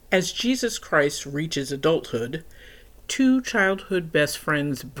As Jesus Christ reaches adulthood, two childhood best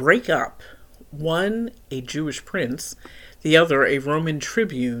friends break up. One, a Jewish prince, the other, a Roman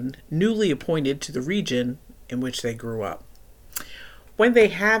tribune newly appointed to the region in which they grew up. When they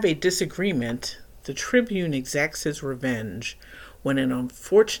have a disagreement, the tribune exacts his revenge when an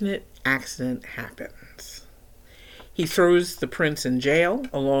unfortunate accident happens. He throws the prince in jail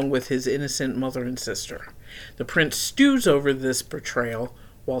along with his innocent mother and sister. The prince stews over this betrayal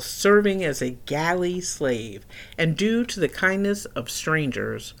while serving as a galley slave, and due to the kindness of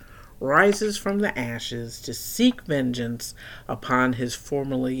strangers, rises from the ashes to seek vengeance upon his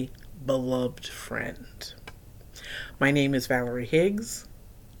formerly beloved friend. My name is Valerie Higgs,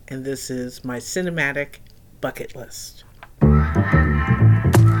 and this is my cinematic bucket list.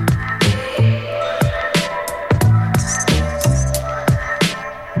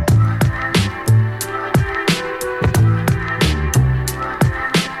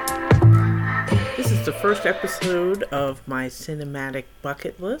 The first episode of my cinematic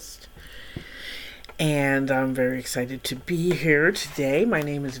bucket list, and I'm very excited to be here today. My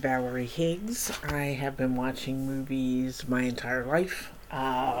name is Valerie Higgs. I have been watching movies my entire life,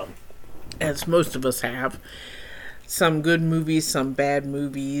 as most of us have. Some good movies, some bad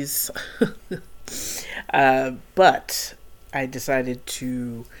movies, but I decided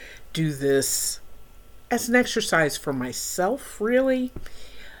to do this as an exercise for myself, really.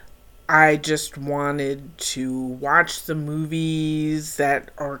 I just wanted to watch the movies that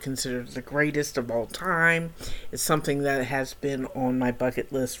are considered the greatest of all time. It's something that has been on my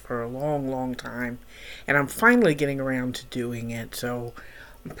bucket list for a long, long time, and I'm finally getting around to doing it, so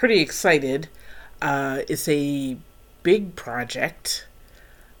I'm pretty excited. It's a big project,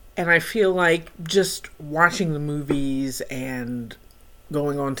 and I feel like just watching the movies and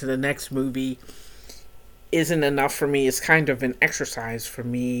going on to the next movie isn't enough for me. It's kind of an exercise for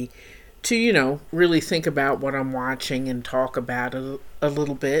me to, really think about what I'm watching and talk about it a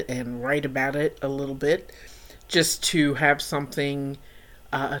little bit and write about it a little bit, just to have something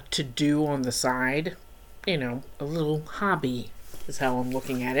to do on the side. A little hobby is how I'm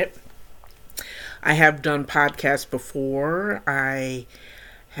looking at it. I have done podcasts before. I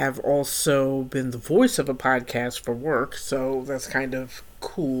have also been the voice of a podcast for work, so that's kind of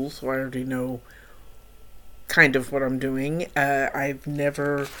cool. So I already know kind of what I'm doing. I've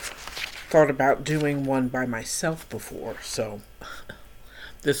never thought about doing one by myself before, so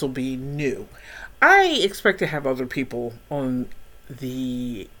this will be new. I expect to have other people on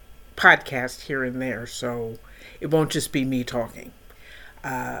the podcast here and there, so it won't just be me talking.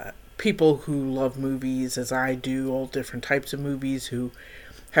 People who love movies as I do, all different types of movies, who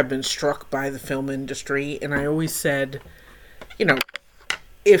have been struck by the film industry, and I always said,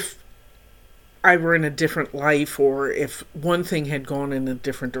 if I were in a different life, or if one thing had gone in a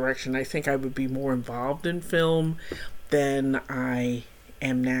different direction, I think I would be more involved in film than I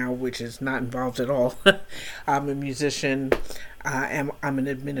am now, which is not involved at all. I'm a musician. I'm an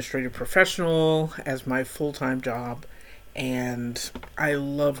administrative professional as my full-time job, and I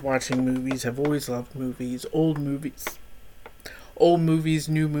love watching movies. I've always loved movies, old movies,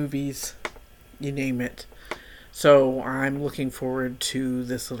 new movies, you name it. So I'm looking forward to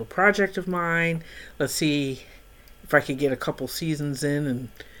this little project of mine. Let's see if I could get a couple seasons in and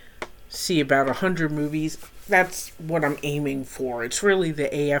see about 100 movies. That's what I'm aiming for. It's really the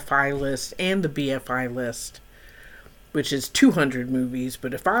AFI list and the BFI list, which is 200 movies.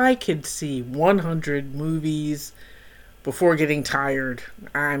 But if I could see 100 movies before getting tired,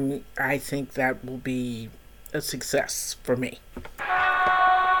 I think that will be a success for me.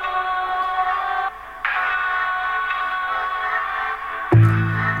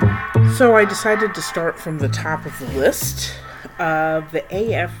 So I decided to start from the top of the list. The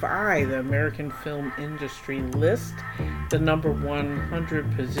AFI, the American Film Industry List, the number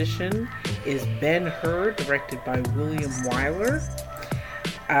 100 position is Ben Hur, directed by William Wyler.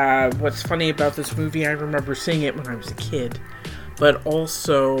 What's funny about this movie, I remember seeing it when I was a kid, but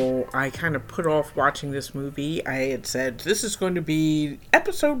also I kind of put off watching this movie. I had said, this is going to be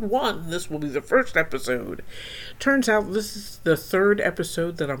episode 1. This will be the first episode. Turns out this is the third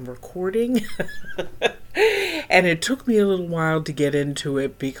episode that I'm recording. And it took me a little while to get into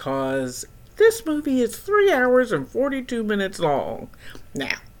it because this movie is 3 hours and 42 minutes long.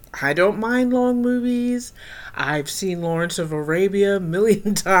 Now, I don't mind long movies. I've seen Lawrence of Arabia a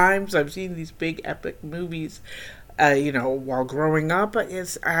million times. I've seen these big epic movies while growing up.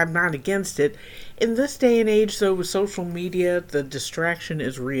 I'm not against it. In this day and age, though, with social media, the distraction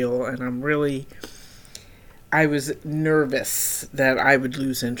is real, and I was nervous that I would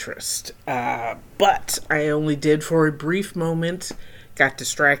lose interest. But I only did for a brief moment. got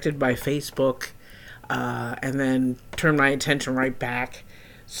distracted by Facebook, and then turned my attention right back.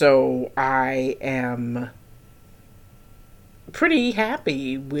 So I am pretty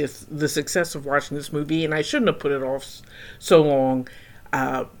happy with the success of watching this movie, and I shouldn't have put it off so long,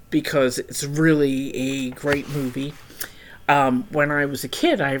 because it's really a great movie. When I was a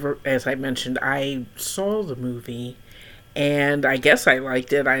kid, as I mentioned, I saw the movie, and I guess I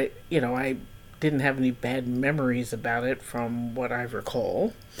liked it. I didn't have any bad memories about it from what I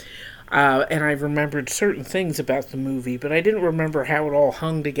recall. And I remembered certain things about the movie, but I didn't remember how it all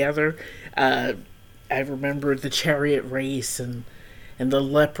hung together. I remembered the chariot race and the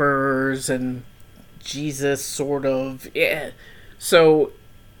lepers and Jesus, sort of. Yeah. So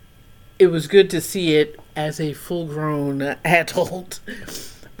it was good to see it as a full-grown adult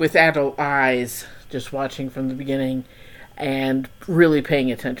with adult eyes, just watching from the beginning and really paying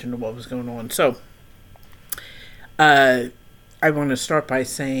attention to what was going on. So, I want to start by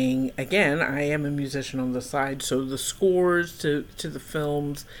saying, again, I am a musician on the side, so the scores to the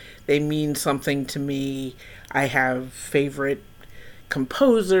films, they mean something to me. I have favorite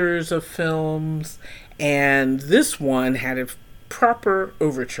composers of films, and this one had a proper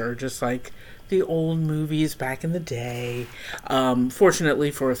overture, just like the old movies back in the day.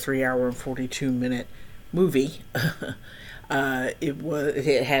 Fortunately, for a 3-hour and 42-minute movie,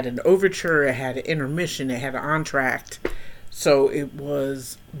 it had an overture, it had an intermission, it had an entr'acte. So it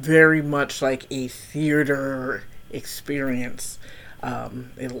was very much like a theater experience. Not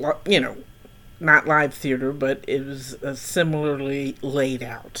live theater, but it was similarly laid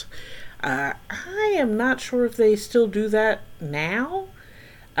out. I am not sure if they still do that now.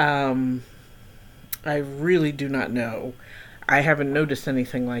 I really do not know. I haven't noticed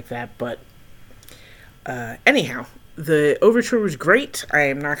anything like that, but anyhow, the overture was great. I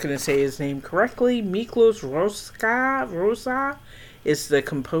am not going to say his name correctly. Miklos Rosa is the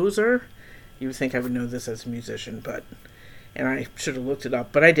composer. You would think I would know this as a musician, and I should have looked it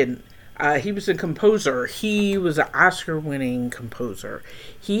up, but I didn't. He was a composer. He was an Oscar-winning composer.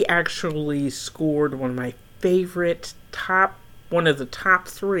 He actually scored one of my favorite one of the top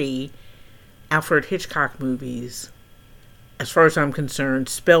 3 Alfred Hitchcock movies, as far as I'm concerned,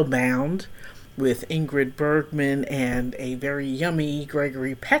 Spellbound, with Ingrid Bergman and a very yummy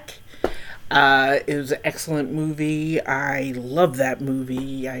Gregory Peck. It was an excellent movie. I love that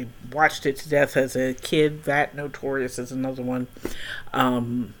movie. I watched it to death as a kid. That Notorious is another one.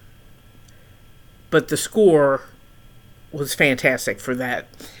 But the score was fantastic for that.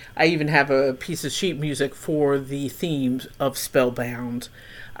 I even have a piece of sheet music for the themes of Spellbound.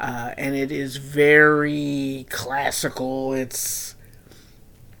 And it is very classical. It's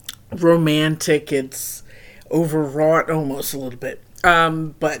romantic. It's overwrought almost a little bit.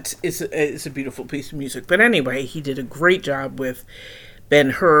 But it's a beautiful piece of music. But anyway, he did a great job with Ben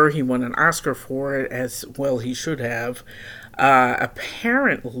Hur. He won an Oscar for it, as well he should have.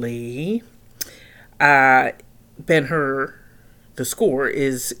 Apparently, Ben Hur, the score,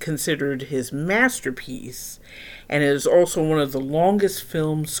 is considered his masterpiece, and it is also one of the longest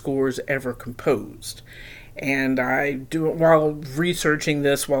film scores ever composed. And while researching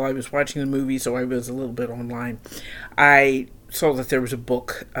this, while I was watching the movie, so I was a little bit online, I saw that there was a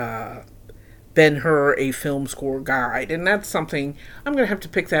book, Ben Hur, A Film Score Guide, and that's something I'm going to have to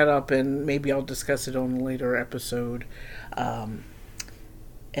pick that up, and maybe I'll discuss it on a later episode. An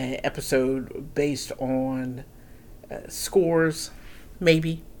episode based on scores,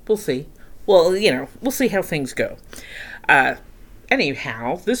 maybe. We'll see. Well, we'll see how things go.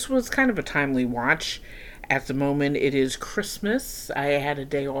 Anyhow, this was kind of a timely watch. At the moment, it is Christmas. I had a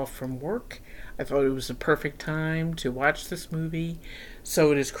day off from work. I thought it was the perfect time to watch this movie.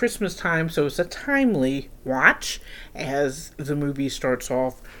 So it is Christmas time, so it's a timely watch, as the movie starts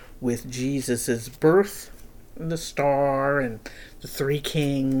off with Jesus' birth, and the star, and the 3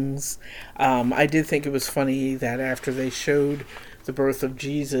 kings. I did think it was funny that after they showed the birth of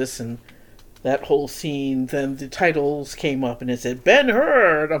Jesus and that whole scene, then the titles came up and it said Ben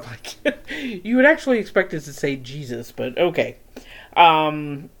Hur. I'm like, you would actually expect it to say Jesus, but okay.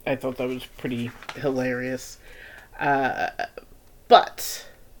 I thought that was pretty hilarious. But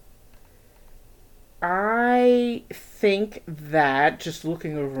I think that, just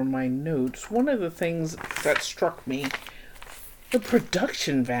looking over my notes, one of the things that struck me, the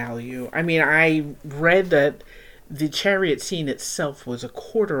production value. I mean, I read that the chariot scene itself was a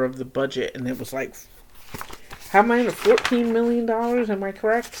quarter of the budget, and it was like, how am I at $14 million? Am I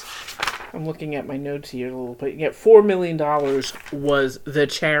correct? I'm looking at my notes here a little bit. Yeah, $4 million was the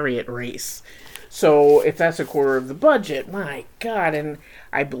chariot race. So if that's a quarter of the budget, my God, and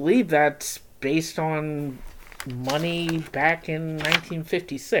I believe that's based on money back in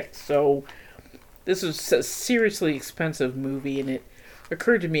 1956. So this was a seriously expensive movie, and it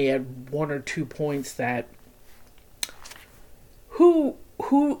occurred to me at one or two points that who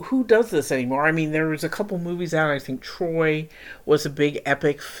does this anymore? I mean, there was a couple movies out. I think Troy was a big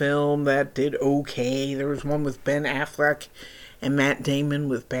epic film that did okay. There was one with Ben Affleck and Matt Damon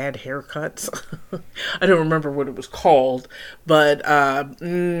with bad haircuts. I don't remember what it was called, but I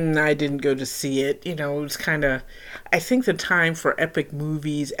didn't go to see it. You know, it was kind of. I think the time for epic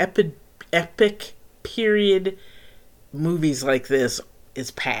movies, epic period movies like this is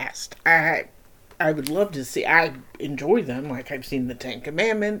past. I would love to see. I enjoy them. Like I've seen the Ten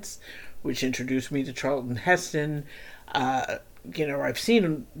Commandments, which introduced me to Charlton Heston. I've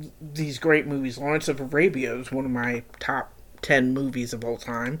seen these great movies. Lawrence of Arabia is one of my top 10 movies of all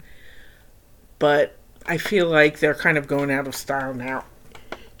time. But I feel like they're kind of going out of style now.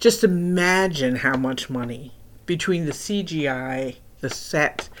 Just imagine how much money between the CGI, the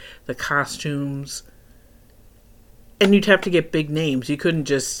set, the costumes, and you'd have to get big names. You couldn't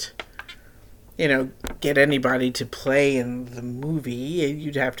just, get anybody to play in the movie.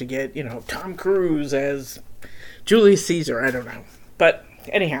 You'd have to get, Tom Cruise as Julius Caesar. I don't know. But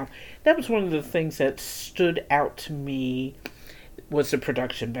anyhow, that was one of the things that stood out to me was the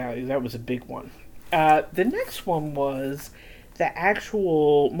production value. That was a big one. The next one was the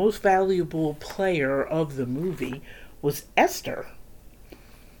actual most valuable player of the movie was Esther.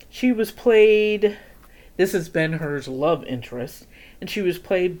 She was played... This is Ben Hur's love interest, and she was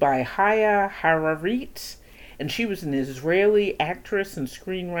played by Haya Hararit, and she was an Israeli actress and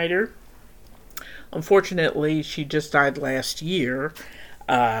screenwriter. Unfortunately, she just died last year,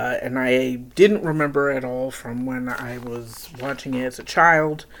 and I didn't remember at all from when I was watching it as a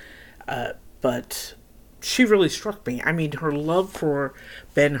child, but she really struck me. I mean, her love for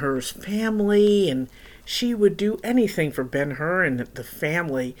Ben Hur's family, and she would do anything for Ben Hur and the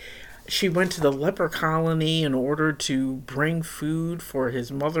family. She went to the leper colony in order to bring food for his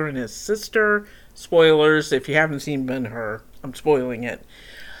mother and his sister. Spoilers, if you haven't seen Ben Hur, I'm spoiling it.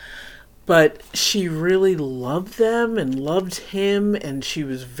 But she really loved them and loved him, and she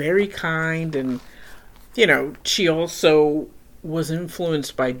was very kind, and, she also was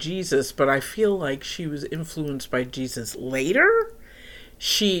influenced by Jesus, but I feel like she was influenced by Jesus later.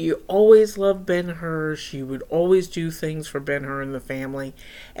 She always loved Ben Hur. She would always do things for Ben Hur and the family.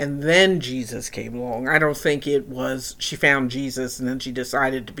 And then Jesus came along. I don't think it was she found Jesus and then she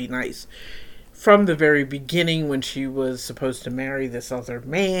decided to be nice. From the very beginning, when she was supposed to marry this other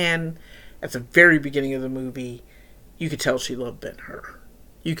man, at the very beginning of the movie, you could tell she loved Ben Hur.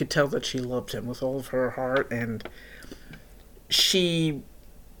 You could tell that she loved him with all of her heart, and she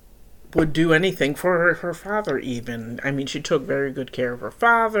would do anything for her father even. I mean, she took very good care of her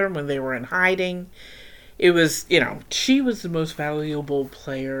father when they were in hiding. It was, she was the most valuable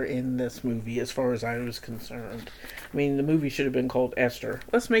player in this movie as far as I was concerned. I mean, the movie should have been called Esther.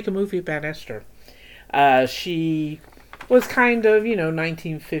 Let's make a movie about Esther. She was kind of,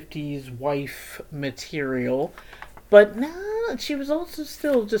 1950s wife material. But no, she was also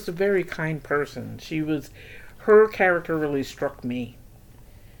still just a very kind person. Her character really struck me.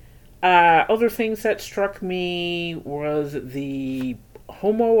 Other things that struck me was the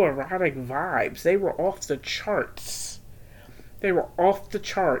homoerotic vibes. They were off the charts.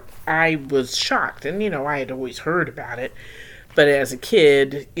 I was shocked. And, I had always heard about it. But as a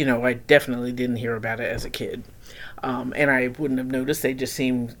kid, I definitely didn't hear about it as a kid. And I wouldn't have noticed. They just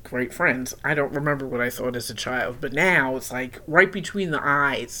seemed great friends. I don't remember what I thought as a child. But now it's like right between the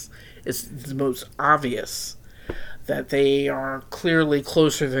eyes is the most obvious that they are clearly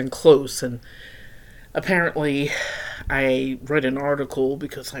closer than close. And apparently I read an article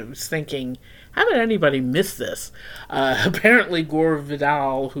because I was thinking, how did anybody miss this? Apparently Gore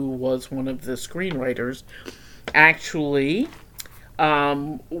Vidal, who was one of the screenwriters, actually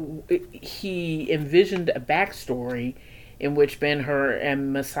he envisioned a backstory in which Ben Hur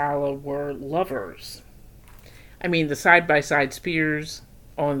and Masala were lovers. I mean, the side-by-side spears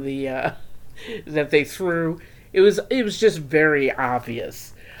on the that they threw, it was just very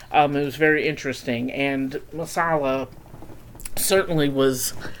obvious. It was very interesting, and Masala certainly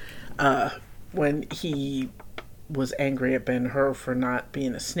was when he was angry at Ben Hur for not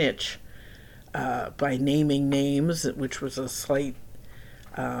being a snitch by naming names, which was a slight.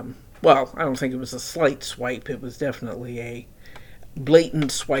 Well, I don't think it was a slight swipe. It was definitely a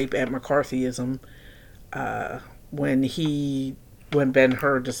blatant swipe at McCarthyism. When Ben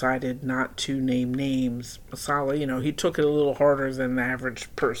Hur decided not to name names, Masala, he took it a little harder than the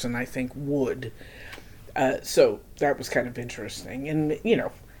average person, I think, would. So that was kind of interesting. And,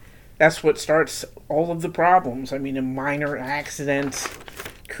 that's what starts all of the problems. I mean, a minor accident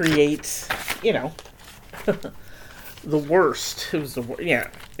creates, the worst. It was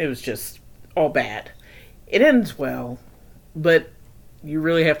it was just all bad. It ends well, but you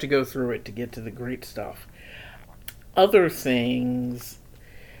really have to go through it to get to the great stuff. Other things,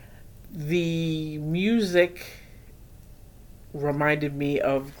 the music reminded me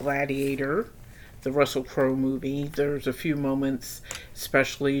of Gladiator, the Russell Crowe movie. There's a few moments,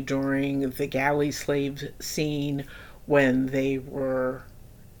 especially during the galley slave scene, when they were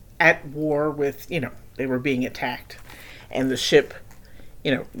at war with, they were being attacked. And the ship,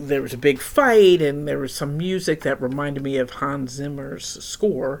 there was a big fight, and there was some music that reminded me of Hans Zimmer's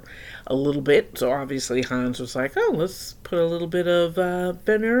score a little bit. So obviously Hans was like, oh, let's put a little bit of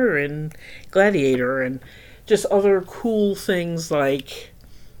Ben Hur and Gladiator, and just other cool things like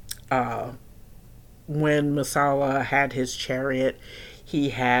when Masala had his chariot,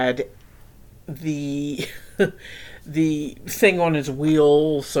 he had the the thing on his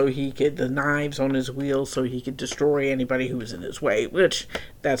wheel the knives on his wheel so he could destroy anybody who was in his way, which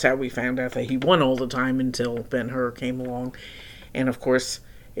that's how we found out that he won all the time until Ben Hur came along. And of course,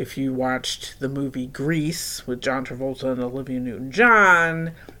 if you watched the movie Grease with John Travolta and Olivia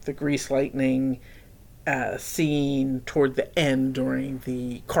Newton-John, the Grease lightning scene toward the end during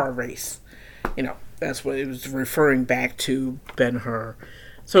the car race, that's what it was referring back to, Ben Hur.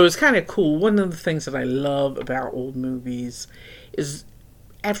 So it's kind of cool. One of the things that I love about old movies is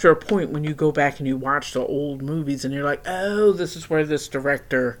after a point when you go back and you watch the old movies and you're like, oh, this is where this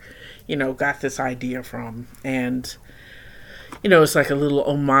director, got this idea from. And, it's like a little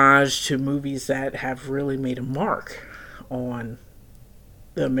homage to movies that have really made a mark on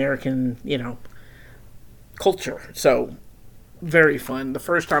the American, culture. So very fun. The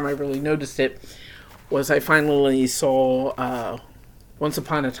first time I really noticed it was I finally saw Once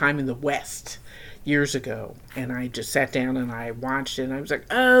Upon a Time in the West years ago, and I just sat down and I watched it, and I was like,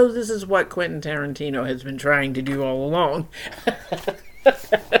 oh, this is what Quentin Tarantino has been trying to do all along.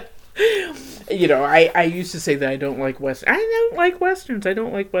 I used to say that I don't like Westerns. I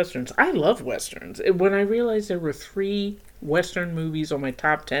don't like Westerns. I love Westerns. When I realized there were 3 Western movies on my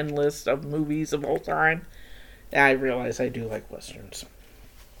top 10 list of movies of all time, I realized I do like Westerns.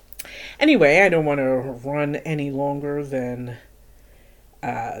 Anyway, I don't want to run any longer than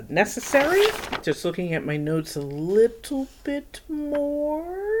necessary. Just looking at my notes a little bit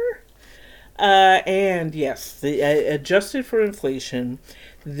more. And yes, adjusted for inflation,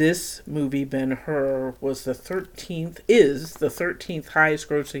 this movie, Ben Hur, is the 13th highest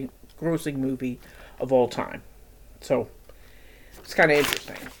grossing movie of all time. So, it's kind of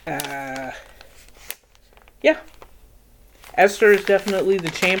interesting. Yeah. Esther is definitely the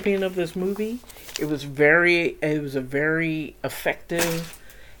champion of this movie. It was a very effective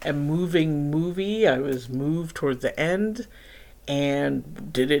and moving movie. I was moved toward the end.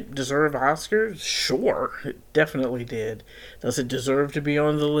 And did it deserve Oscars? Sure, it definitely did. Does it deserve to be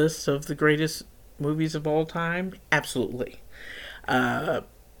on the list of the greatest movies of all time? Absolutely.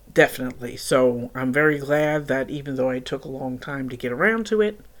 Definitely. So I'm very glad that even though I took a long time to get around to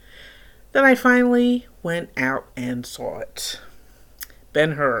it, that I finally went out and saw it.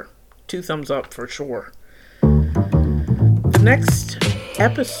 Ben Hur. 2 thumbs up for sure. The next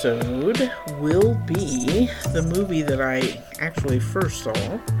episode will be the movie that I actually first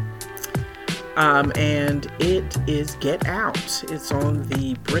saw. And it is Get Out. It's on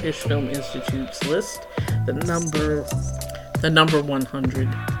the British Film Institute's list. The number 100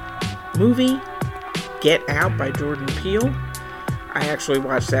 movie, Get Out by Jordan Peele. I actually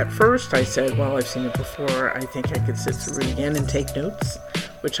watched that first. I said, well, I've seen it before. I think I could sit through it again and take notes,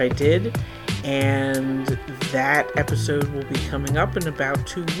 which I did. And that episode will be coming up in about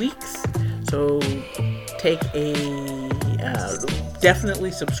 2 weeks. So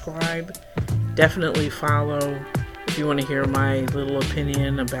definitely subscribe, definitely follow if you want to hear my little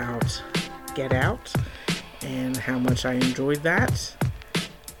opinion about Get Out and how much I enjoyed that.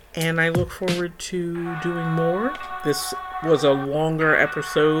 And I look forward to doing more. This was a longer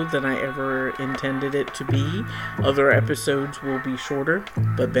episode than I ever intended it to be. Other episodes will be shorter,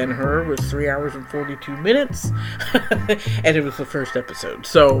 but Ben Hur was 3 hours and 42 minutes, and it was the first episode.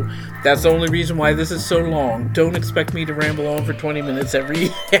 So that's the only reason why this is so long. Don't expect me to ramble on for 20 minutes every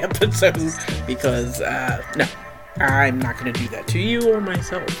episode, because, no, I'm not going to do that to you or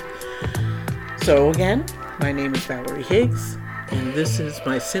myself. So again, my name is Valerie Higgs, and this is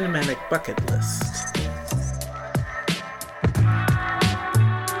my cinematic bucket list.